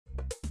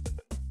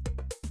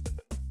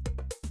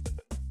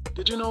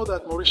Did you know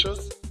that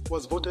Mauritius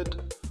was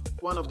voted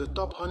one of the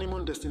top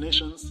honeymoon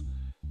destinations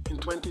in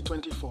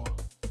 2024?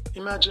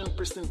 Imagine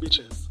pristine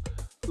beaches,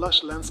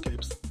 lush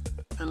landscapes,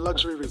 and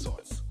luxury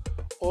resorts,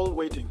 all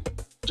waiting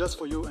just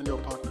for you and your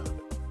partner.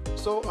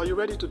 So, are you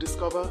ready to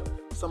discover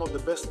some of the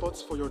best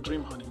spots for your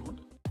dream honeymoon?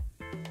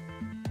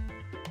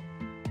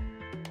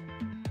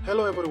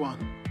 Hello everyone,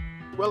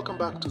 welcome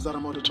back to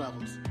Zaramodo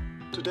Travels.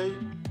 Today,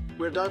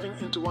 we're diving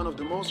into one of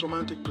the most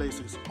romantic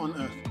places on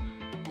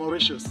earth,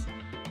 Mauritius.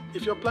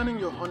 If you're planning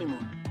your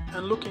honeymoon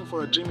and looking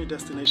for a dreamy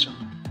destination,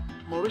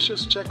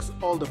 Mauritius checks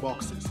all the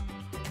boxes.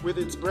 With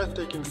its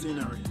breathtaking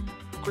scenery,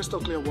 crystal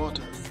clear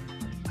waters,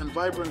 and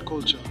vibrant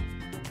culture,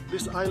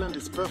 this island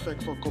is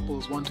perfect for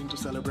couples wanting to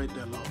celebrate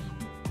their love.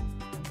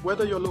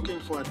 Whether you're looking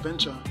for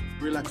adventure,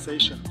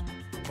 relaxation,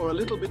 or a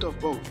little bit of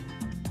both,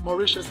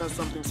 Mauritius has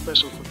something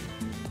special for you.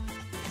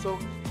 So,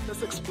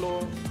 let's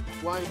explore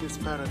why this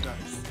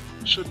paradise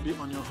should be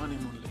on your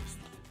honeymoon list.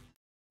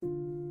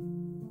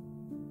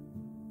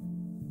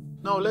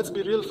 Now let's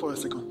be real for a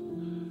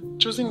second.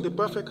 Choosing the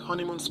perfect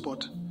honeymoon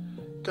spot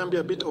can be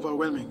a bit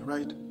overwhelming,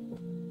 right?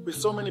 With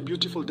so many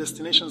beautiful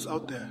destinations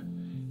out there,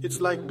 it's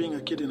like being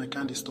a kid in a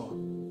candy store.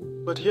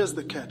 But here's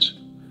the catch.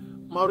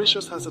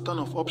 Mauritius has a ton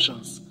of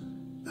options,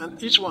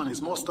 and each one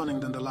is more stunning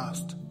than the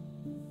last.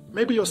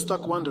 Maybe you're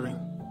stuck wondering,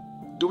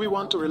 do we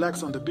want to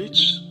relax on the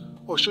beach,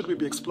 or should we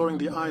be exploring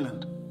the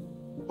island?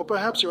 Or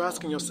perhaps you're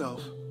asking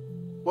yourself,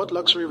 what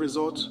luxury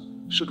resort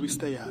should we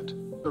stay at?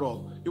 After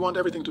all, you want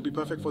everything to be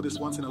perfect for this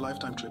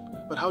once-in-a-lifetime trip,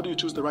 but how do you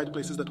choose the right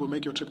places that will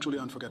make your trip truly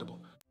unforgettable?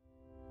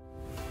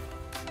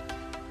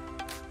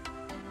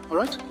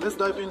 Alright, let's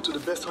dive into the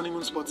best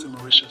honeymoon spots in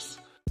Mauritius.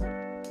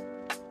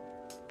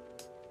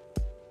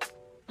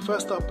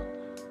 First up,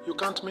 you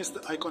can't miss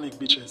the iconic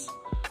beaches.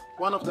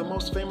 One of the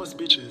most famous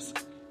beaches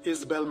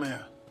is Belle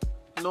Mare,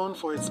 known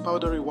for its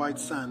powdery white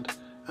sand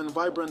and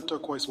vibrant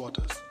turquoise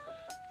waters.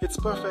 It's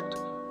perfect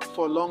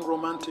for long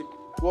romantic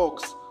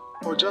walks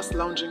or just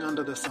lounging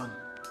under the sun.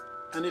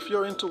 And if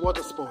you're into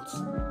water sports,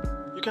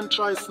 you can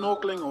try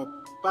snorkeling or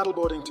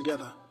paddleboarding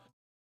together.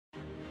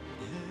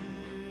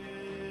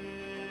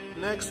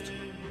 Next,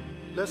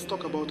 let's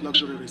talk about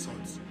luxury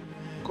resorts.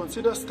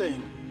 Consider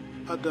staying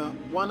at the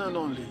one and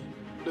only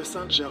Le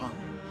Saint-Germain,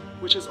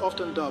 which is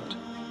often dubbed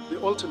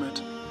the ultimate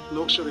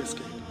luxury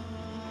escape.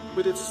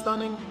 With its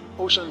stunning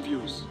ocean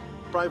views,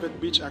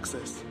 private beach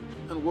access,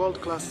 and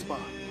world-class spa,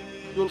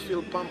 you'll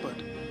feel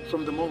pampered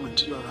from the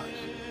moment you arrive.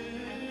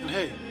 And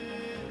hey,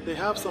 they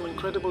have some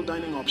incredible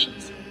dining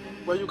options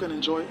where you can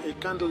enjoy a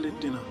candlelit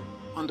dinner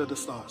under the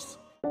stars.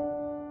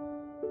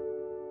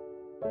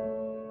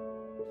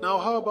 Now,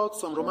 how about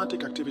some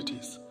romantic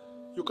activities?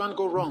 You can't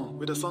go wrong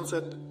with a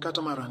sunset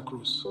catamaran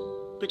cruise.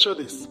 Picture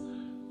this,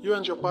 you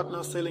and your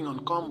partner sailing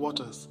on calm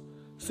waters,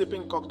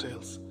 sipping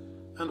cocktails,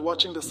 and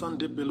watching the sun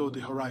dip below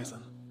the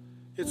horizon.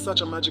 It's such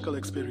a magical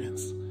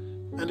experience.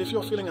 And if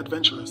you're feeling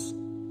adventurous,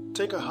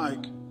 take a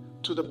hike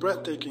to the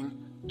breathtaking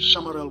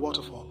Chamarel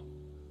waterfall.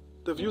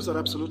 The views are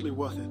absolutely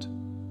worth it,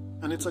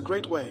 and it's a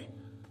great way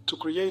to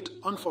create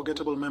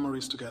unforgettable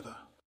memories together.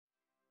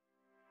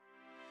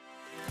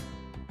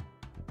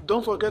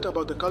 Don't forget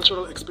about the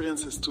cultural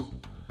experiences too.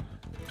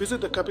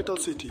 Visit the capital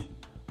city,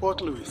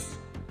 Port Louis,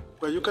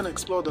 where you can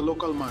explore the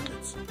local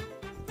markets,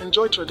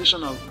 enjoy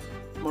traditional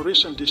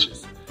Mauritian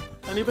dishes,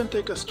 and even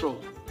take a stroll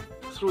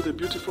through the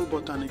beautiful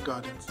botanic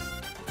gardens.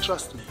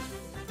 Trust me,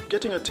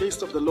 getting a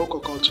taste of the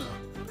local culture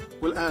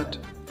will add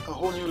a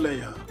whole new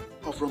layer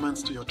of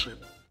romance to your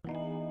trip.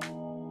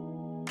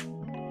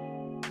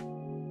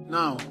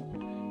 Now,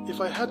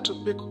 if I had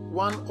to pick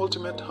one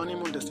ultimate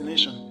honeymoon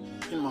destination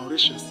in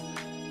Mauritius,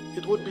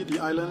 it would be the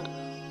island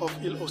of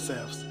Île aux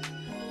Cerfs.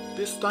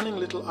 This stunning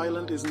little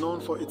island is known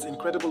for its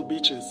incredible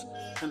beaches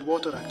and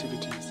water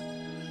activities.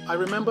 I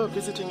remember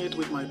visiting it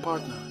with my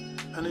partner,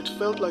 and it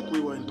felt like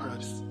we were in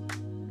paradise.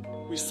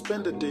 We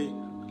spent the day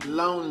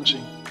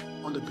lounging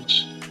on the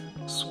beach,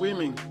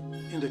 swimming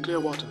in the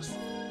clear waters,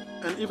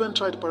 and even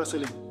tried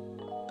parasailing.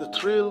 The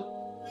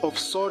thrill of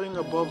soaring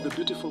above the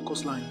beautiful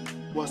coastline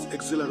was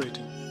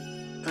exhilarating,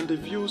 and the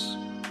views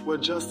were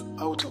just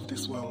out of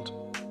this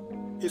world.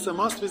 It's a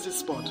must-visit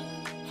spot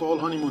for all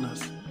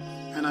honeymooners,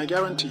 and I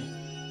guarantee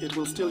it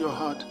will steal your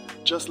heart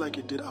just like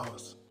it did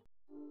ours.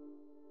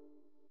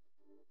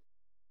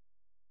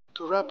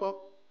 To wrap up,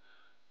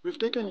 we've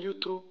taken you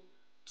through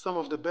some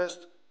of the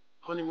best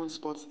honeymoon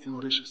spots in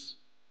Mauritius.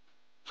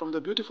 From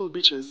the beautiful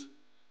beaches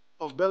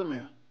of Belle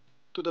Mare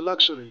to the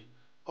luxury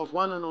of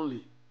one and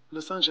only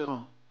Le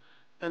Saint-Germain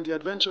and the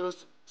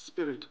adventurous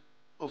spirit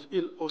of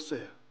Île aux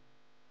Cerfs.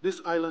 This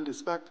island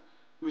is packed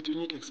with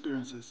unique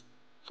experiences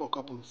for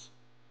couples.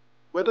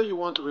 Whether you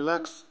want to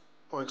relax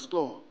or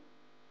explore,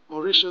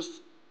 Mauritius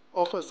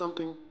offers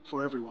something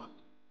for everyone.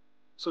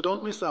 So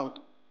don't miss out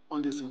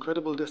on this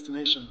incredible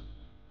destination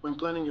when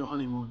planning your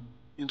honeymoon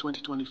in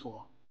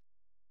 2024.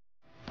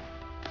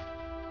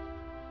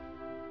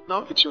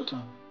 Now it's your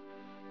turn.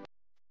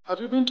 Have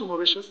you been to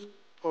Mauritius,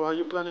 or are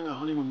you planning a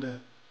honeymoon there?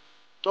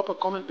 Drop a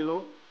comment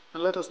below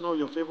and let us know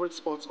your favorite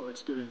spots or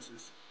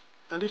experiences.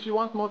 And if you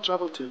want more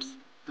travel tips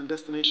and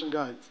destination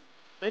guides,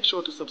 make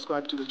sure to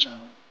subscribe to the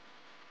channel.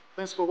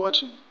 Thanks for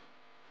watching,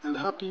 and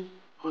happy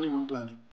honeymoon planning.